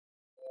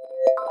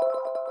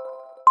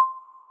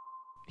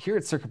Here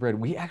at CircuitBread,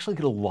 we actually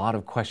get a lot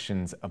of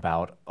questions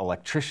about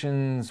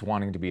electricians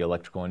wanting to be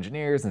electrical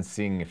engineers and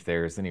seeing if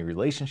there's any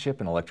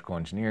relationship in electrical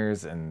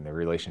engineers and their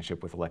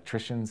relationship with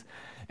electricians.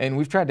 And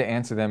we've tried to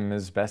answer them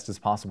as best as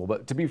possible.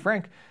 But to be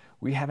frank,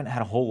 we haven't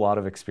had a whole lot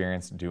of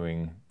experience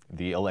doing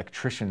the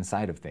electrician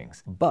side of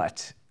things.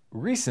 But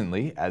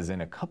recently, as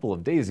in a couple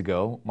of days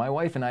ago, my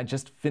wife and I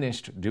just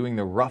finished doing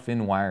the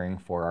rough-in wiring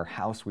for our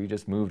house. We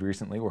just moved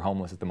recently. We're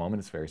homeless at the moment.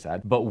 It's very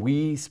sad. But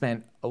we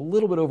spent a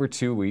little bit over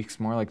 2 weeks,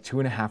 more like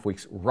 2.5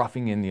 weeks,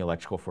 roughing in the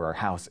electrical for our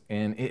house.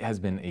 And it has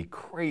been a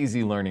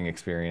crazy learning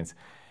experience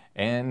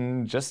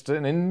and just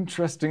an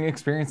interesting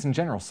experience in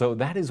general. So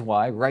that is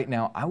why right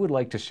now I would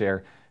like to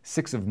share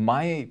 6 of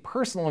my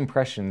personal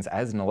impressions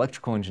as an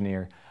electrical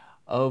engineer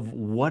of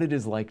what it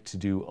is like to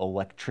do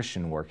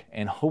electrician work.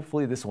 And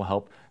hopefully this will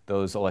help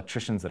those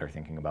electricians that are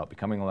thinking about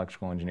becoming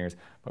electrical engineers,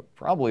 but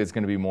probably it's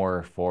going to be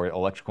more for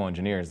electrical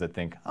engineers that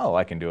think, oh,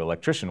 I can do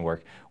electrician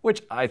work,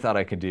 which I thought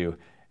I could do,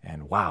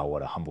 and wow,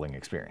 what a humbling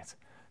experience.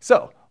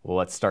 So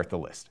let's start the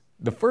list.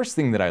 The first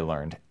thing that I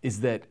learned is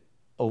that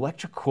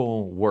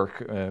electrical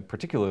work,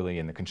 particularly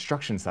in the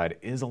construction side,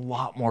 is a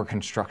lot more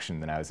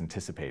construction than I was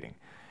anticipating.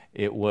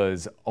 It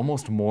was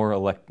almost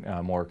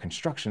more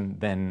construction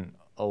than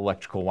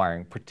electrical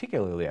wiring,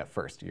 particularly at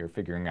first. You're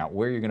figuring out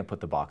where you're going to put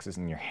the boxes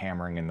and you're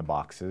hammering in the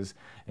boxes,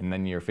 and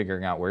then you're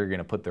figuring out where you're going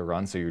to put the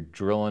run, so you're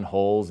drilling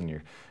holes and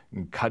you're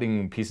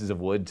cutting pieces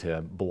of wood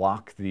to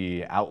block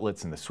the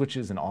outlets and the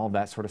switches and all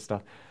that sort of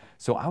stuff.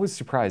 So I was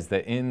surprised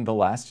that in the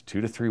last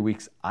 2 to 3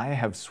 weeks I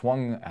have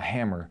swung a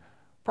hammer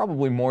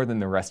probably more than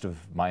the rest of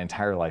my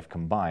entire life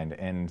combined.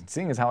 And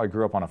seeing as how I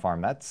grew up on a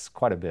farm, that's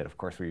quite a bit. Of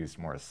course, we used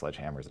more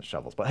sledgehammers and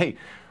shovels, but hey,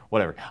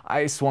 whatever.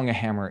 I swung a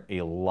hammer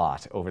a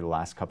lot over the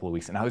last couple of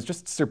weeks, and I was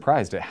just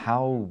surprised at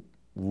how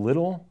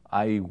little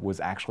I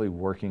was actually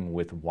working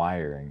with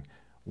wiring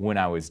when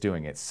I was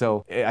doing it.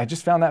 So I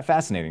just found that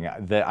fascinating,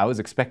 that I was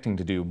expecting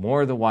to do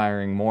more of the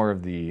wiring, more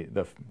of the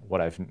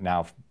what I've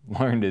now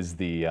learned is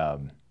the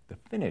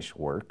finish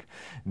work,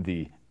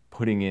 the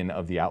putting in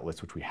of the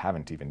outlets, which we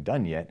haven't even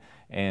done yet,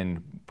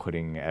 and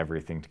putting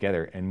everything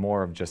together, and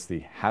more of just the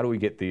how do we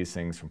get these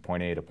things from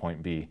point A to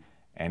point B.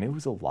 And it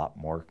was a lot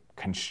more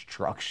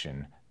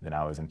construction than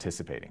I was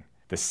anticipating.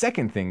 The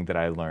second thing that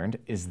I learned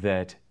is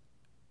that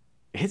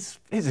it's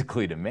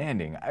physically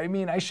demanding. I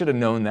mean, I should have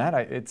known that.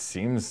 It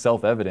seems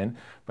self-evident,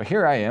 but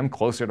here I am,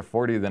 closer to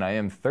 40 than I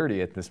am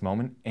 30 at this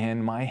moment,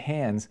 and my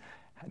hands,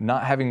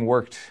 not having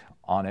worked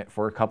on it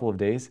for a couple of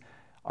days,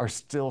 are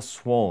still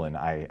swollen.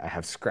 I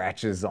have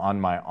scratches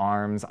on my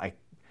arms. I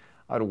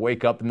would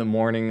wake up in the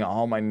morning,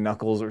 all my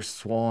knuckles are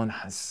swollen.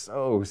 I'm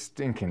so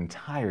stinking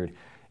tired.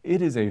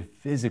 It is a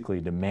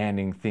physically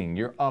demanding thing.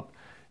 You're up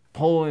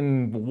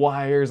pulling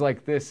wires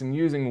like this and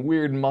using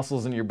weird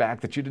muscles in your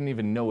back that you didn't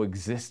even know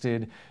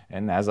existed.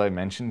 And as I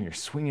mentioned, you're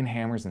swinging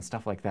hammers and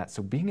stuff like that.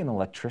 So being an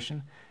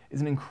electrician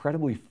is an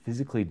incredibly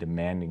physically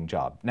demanding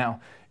job.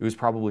 Now, it was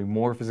probably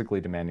more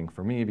physically demanding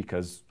for me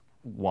because,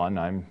 one,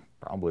 I'm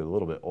probably a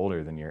little bit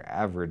older than your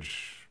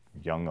average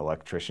young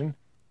electrician.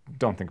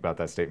 Don't think about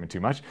that statement too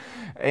much.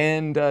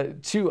 And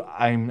 2,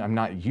 I'm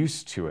not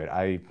used to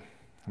it.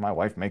 My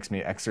wife makes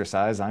me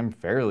exercise. I'm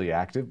fairly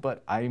active,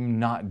 but I'm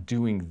not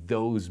doing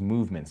those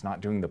movements, not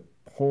doing the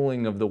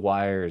pulling of the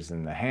wires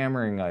and the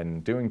hammering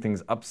and doing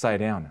things upside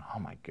down. Oh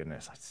my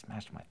goodness, I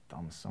smashed my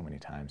thumb so many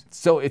times.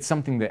 So it's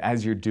something that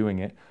as you're doing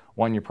it,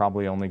 one, you're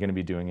probably only going to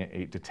be doing it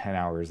 8 to 10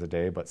 hours a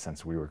day, but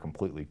since we were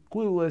completely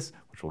clueless,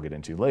 which we'll get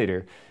into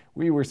later,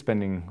 we were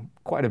spending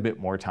quite a bit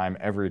more time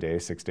every day,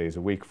 6 days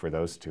a week for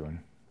those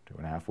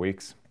 2.5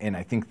 weeks. And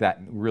I think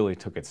that really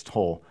took its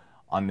toll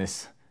on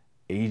this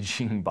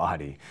aging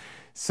body.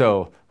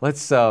 So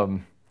let's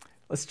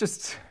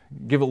just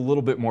give a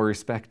little bit more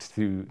respect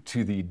to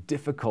the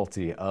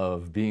difficulty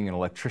of being an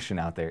electrician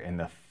out there and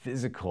the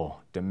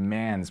physical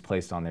demands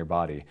placed on their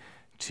body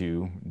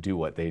to do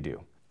what they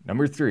do.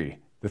 Number 3,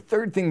 the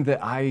third thing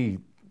that I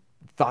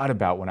thought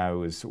about when I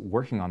was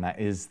working on that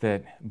is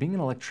that being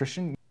an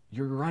electrician,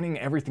 you're running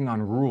everything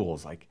on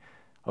rules. Like,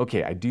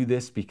 okay, I do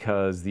this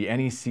because the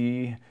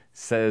NEC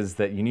says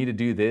that you need to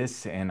do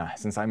this, and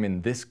since I'm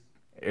in this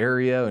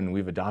area and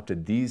we've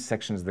adopted these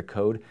sections of the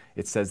code,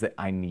 it says that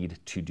I need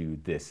to do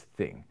this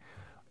thing.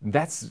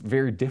 That's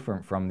very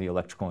different from the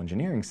electrical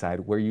engineering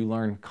side, where you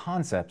learn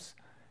concepts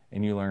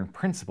and you learn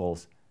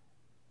principles,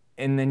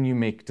 and then you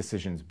make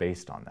decisions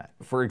based on that.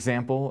 For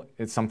example,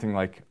 it's something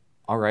like,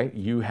 all right,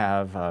 you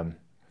have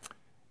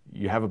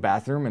a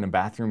bathroom, and a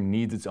bathroom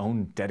needs its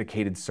own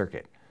dedicated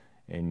circuit,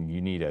 and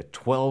you need a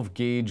 12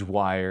 gauge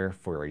wire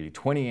for a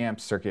 20 amp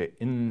circuit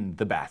in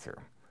the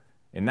bathroom,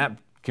 and that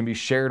can be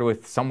shared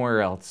with somewhere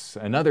else,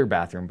 another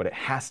bathroom, but it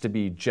has to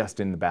be just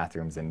in the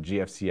bathrooms and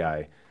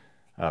GFCI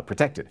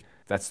protected.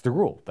 That's the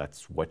rule.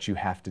 That's what you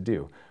have to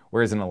do.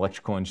 Whereas an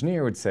electrical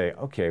engineer would say,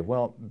 okay,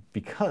 well,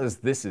 because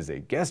this is a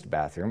guest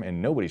bathroom and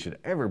nobody should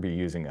ever be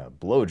using a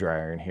blow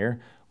dryer in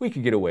here, we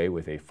could get away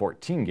with a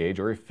 14 gauge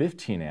or a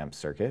 15 amp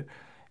circuit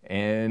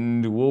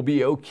and we'll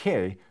be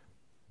okay.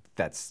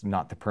 That's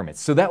not the permit.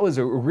 So that was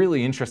a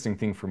really interesting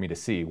thing for me to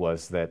see,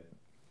 was that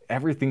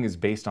everything is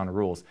based on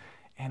rules.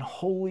 And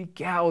holy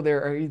cow,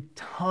 there are a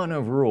ton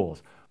of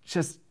rules.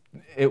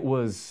 It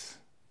was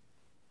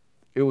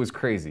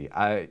crazy.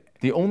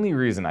 The only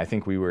reason I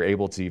think we were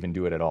able to even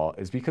do it at all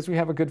is because we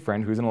have a good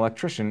friend who's an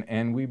electrician,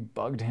 and we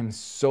bugged him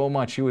so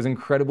much. He was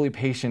incredibly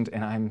patient,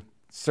 and I'm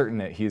certain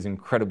that he is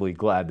incredibly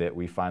glad that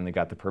we finally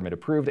got the permit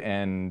approved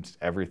and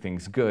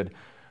everything's good.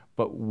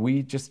 But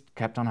we just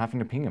kept on having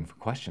to ping him for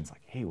questions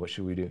like, hey, what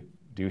should we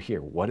do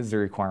here? What is the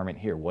requirement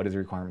here? What is the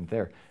requirement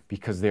there?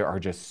 Because there are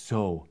just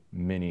so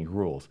many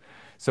rules.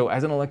 So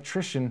as an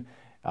electrician,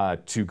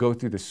 to go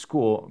through the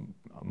school,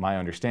 my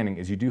understanding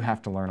is you do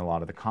have to learn a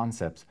lot of the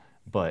concepts,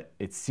 but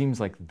it seems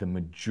like the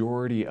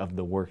majority of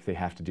the work they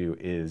have to do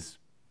is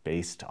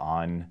based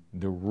on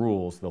the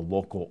rules, the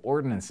local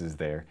ordinances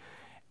there,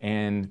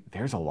 and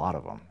there's a lot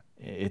of them.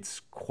 It's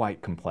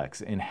quite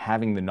complex, and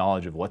having the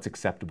knowledge of what's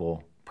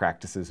acceptable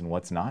practices and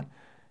what's not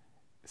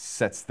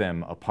sets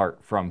them apart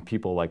from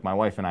people like my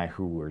wife and I,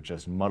 who were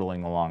just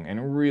muddling along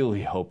and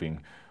really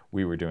hoping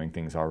we were doing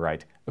things all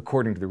right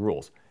according to the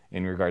rules.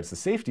 In regards to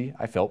safety,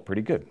 I felt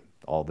pretty good.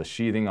 All the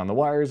sheathing on the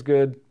wire is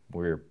good.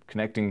 We're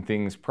connecting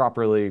things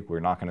properly. We're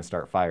not going to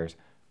start fires.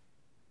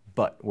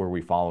 But were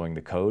we following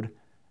the code?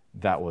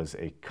 That was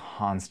a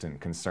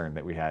constant concern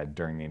that we had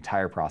during the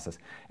entire process.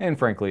 And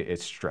frankly, it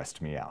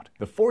stressed me out.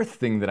 The fourth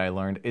thing that I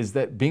learned is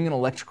that being an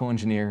electrical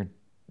engineer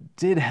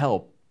did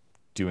help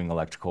doing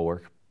electrical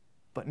work,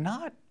 but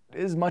not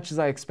as much as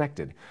I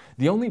expected.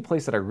 The only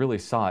place that I really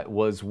saw it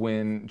was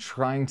when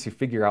trying to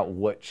figure out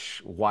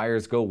which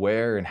wires go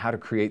where and how to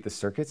create the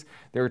circuits.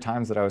 There were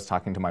times that I was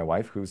talking to my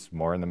wife, who's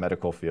more in the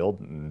medical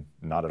field and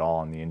not at all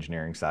on the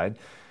engineering side.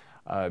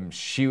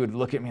 She would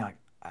look at me like,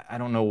 I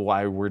don't know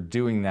why we're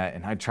doing that.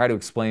 And I'd try to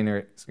explain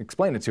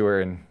it to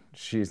her, and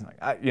she's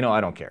like, I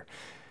don't care.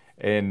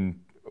 And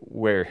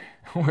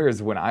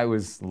whereas when I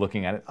was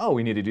looking at it, oh,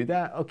 we need to do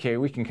that. Okay,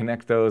 we can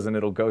connect those and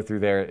it'll go through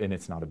there and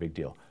it's not a big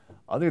deal.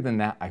 Other than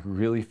that, I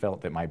really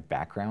felt that my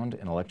background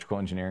in electrical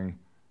engineering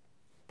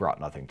brought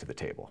nothing to the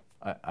table.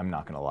 I'm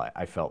not gonna lie.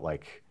 I felt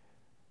like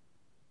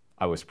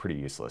I was pretty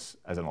useless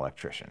as an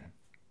electrician.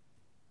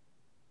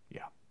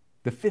 Yeah.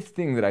 The fifth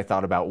thing that I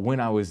thought about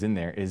when I was in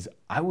there is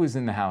I was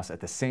in the house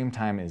at the same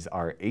time as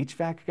our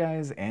HVAC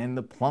guys and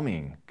the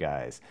plumbing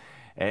guys.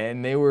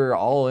 And they were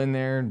all in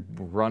there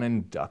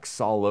running ducts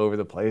all over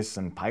the place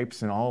and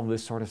pipes and all of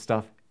this sort of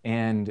stuff.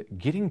 And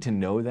getting to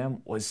know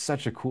them was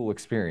such a cool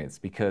experience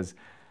because,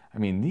 I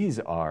mean, these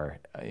are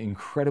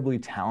incredibly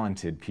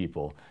talented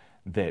people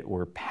that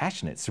were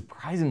passionate,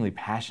 surprisingly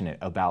passionate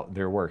about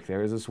their work. There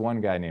was this one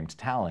guy named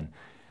Talon,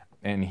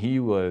 and he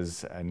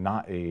was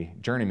not a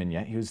journeyman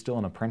yet. He was still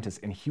an apprentice,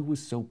 and he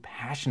was so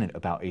passionate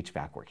about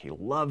HVAC work. He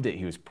loved it.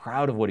 He was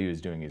proud of what he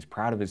was doing. He was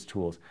proud of his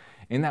tools,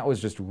 and that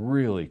was just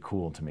really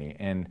cool to me.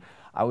 And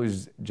I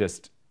was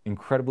just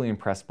incredibly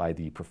impressed by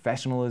the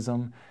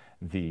professionalism,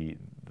 the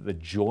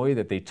joy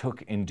that they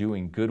took in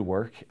doing good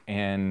work,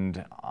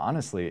 and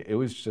honestly, it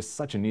was just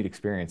such a neat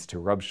experience to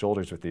rub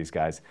shoulders with these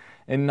guys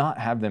and not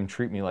have them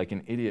treat me like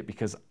an idiot,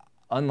 because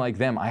unlike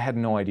them, I had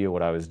no idea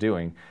what I was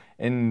doing,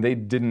 and they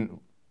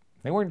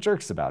weren't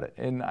jerks about it,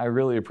 and I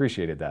really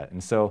appreciated that.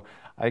 And so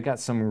I got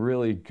some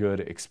really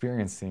good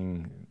experience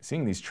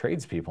seeing these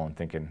tradespeople and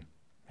thinking,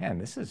 man,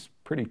 this is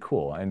pretty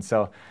cool. And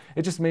so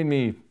it just made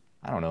me,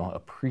 I don't know,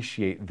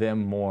 appreciate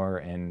them more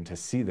and to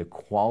see the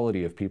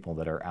quality of people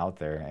that are out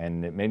there.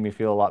 And it made me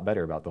feel a lot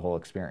better about the whole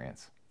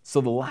experience. So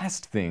the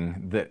last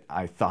thing that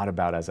I thought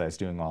about as I was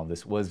doing all of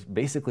this was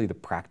basically the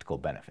practical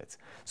benefits.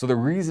 So the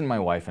reason my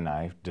wife and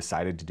I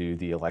decided to do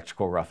the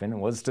electrical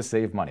rough-in was to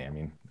save money. I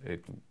mean,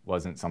 it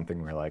wasn't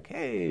something we're like,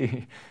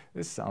 hey,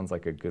 this sounds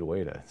like a good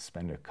way to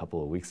spend a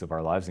couple of weeks of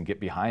our lives and get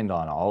behind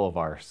on all of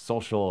our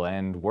social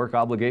and work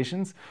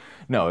obligations.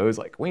 No, it was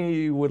like,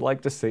 we would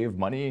like to save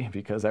money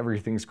because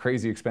everything's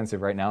crazy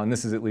expensive right now, and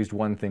this is at least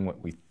one thing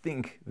what we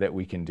think that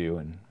we can do.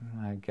 And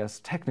I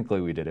guess technically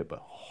we did it,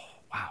 but oh,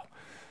 wow.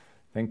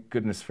 Thank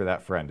goodness for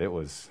that friend. It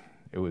was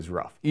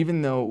rough.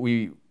 Even though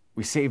we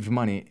saved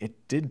money,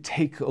 it did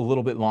take a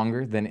little bit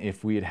longer than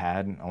if we had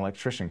had an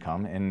electrician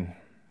come. And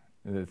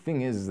the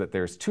thing is that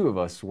there's two of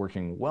us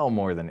working well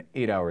more than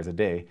 8 hours a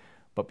day,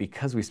 but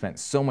because we spent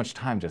so much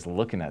time just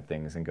looking at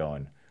things and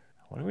going,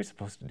 what are we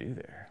supposed to do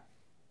there?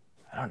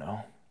 I don't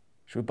know.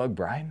 Should we bug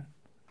Brian?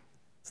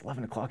 It's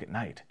 11 o'clock at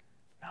night.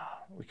 No,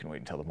 we can wait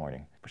until the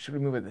morning. But should we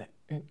move it?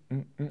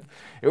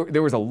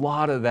 There was a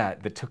lot of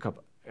that took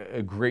up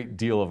a great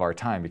deal of our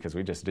time because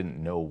we just didn't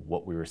know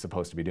what we were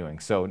supposed to be doing.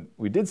 So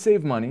we did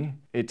save money.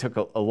 It took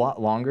a lot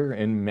longer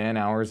in man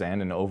hours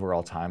and in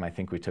overall time. I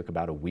think we took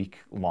about a week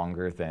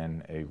longer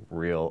than a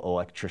real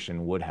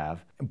electrician would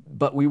have.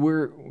 But we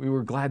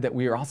were glad that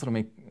we were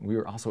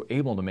also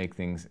able to make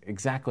things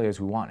exactly as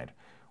we wanted.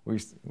 We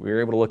were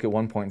able to look at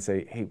one point and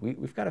say, hey,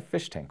 we've got a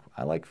fish tank.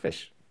 I like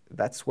fish.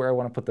 That's where I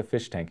want to put the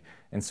fish tank.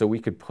 And so we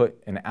could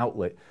put an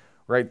outlet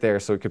right there,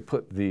 so we could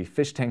put the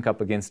fish tank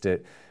up against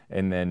it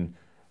and then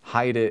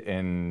hide it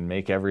and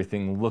make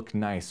everything look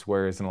nice,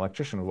 whereas an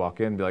electrician would walk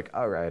in and be like,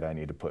 all right, I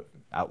need to put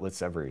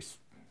outlets every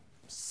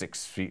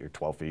 6 feet or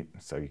 12 feet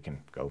so you can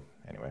go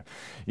anyway,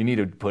 you need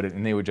to put it,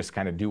 and they would just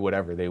kind of do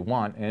whatever they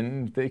want,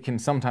 and they can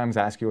sometimes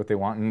ask you what they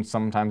want, and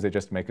sometimes they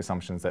just make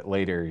assumptions that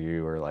later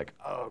you are like,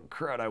 oh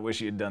crud, I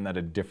wish you had done that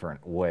a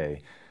different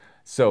way.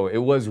 So it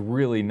was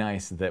really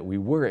nice that we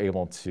were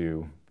able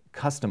to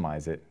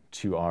customize it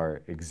to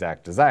our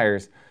exact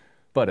desires,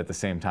 but at the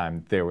same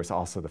time, there was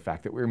also the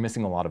fact that we were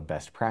missing a lot of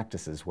best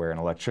practices where an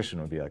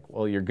electrician would be like,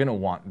 well, you're gonna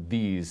want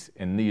these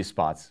in these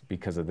spots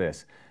because of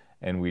this.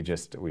 And we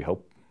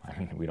hope, I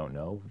mean, we don't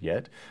know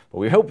yet, but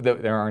we hope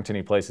that there aren't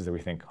any places that we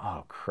think,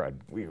 oh crud,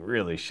 we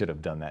really should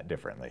have done that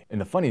differently.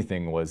 And the funny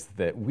thing was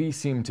that we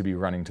seemed to be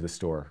running to the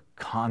store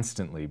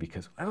constantly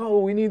because, oh,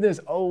 we need this,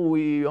 oh,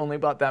 we only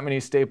bought that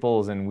many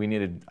staples, and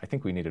I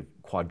think we needed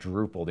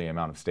quadruple the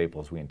amount of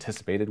staples we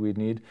anticipated we'd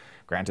need.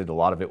 Granted, a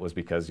lot of it was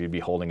because you'd be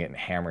holding it and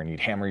hammering,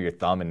 you'd hammer your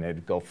thumb and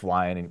it'd go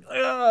flying, and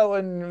oh,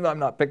 and I'm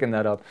not picking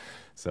that up.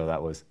 So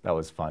that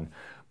was fun.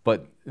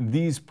 But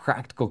these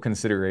practical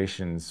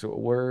considerations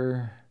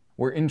were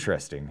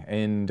interesting,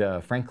 and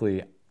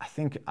frankly, I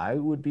think I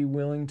would be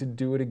willing to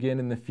do it again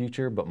in the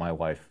future, but my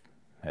wife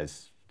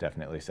has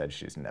definitely said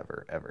she's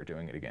never ever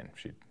doing it again.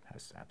 She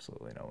has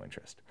absolutely no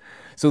interest.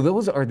 So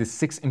those are the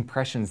 6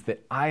 impressions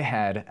that I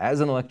had as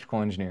an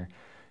electrical engineer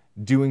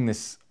doing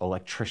this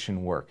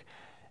electrician work.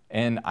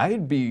 And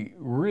I'd be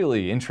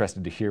really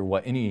interested to hear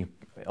what any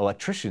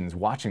electricians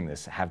watching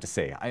this have to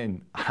say.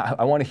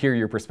 I want to hear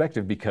your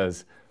perspective,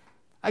 because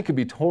I could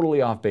be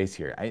totally off base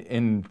here,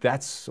 and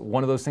that's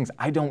one of those things.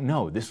 I don't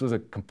know. This was a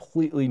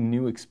completely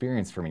new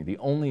experience for me. The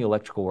only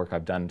electrical work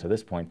I've done to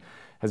this point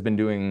has been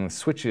doing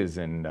switches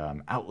and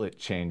outlet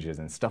changes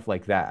and stuff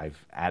like that.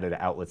 I've added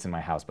outlets in my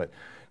house, but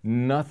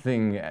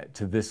nothing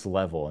to this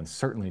level, and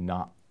certainly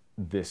not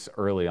this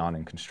early on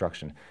in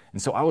construction.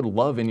 And so I would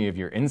love any of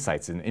your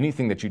insights, and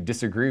anything that you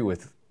disagree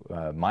with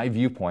my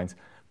viewpoints,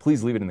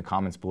 please leave it in the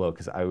comments below,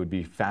 because I would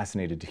be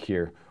fascinated to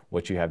hear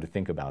what you have to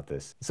think about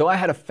this. So I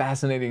had a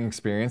fascinating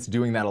experience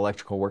doing that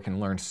electrical work and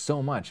learned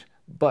so much.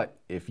 But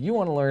if you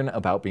want to learn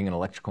about being an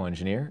electrical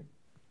engineer,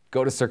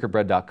 go to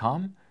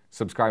CircuitBread.com,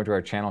 subscribe to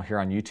our channel here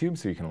on YouTube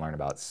so you can learn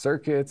about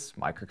circuits,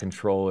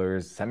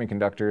 microcontrollers,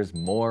 semiconductors,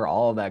 more,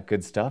 all of that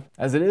good stuff.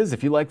 As it is,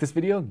 if you like this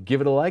video, give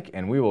it a like,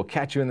 and we will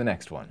catch you in the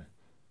next one.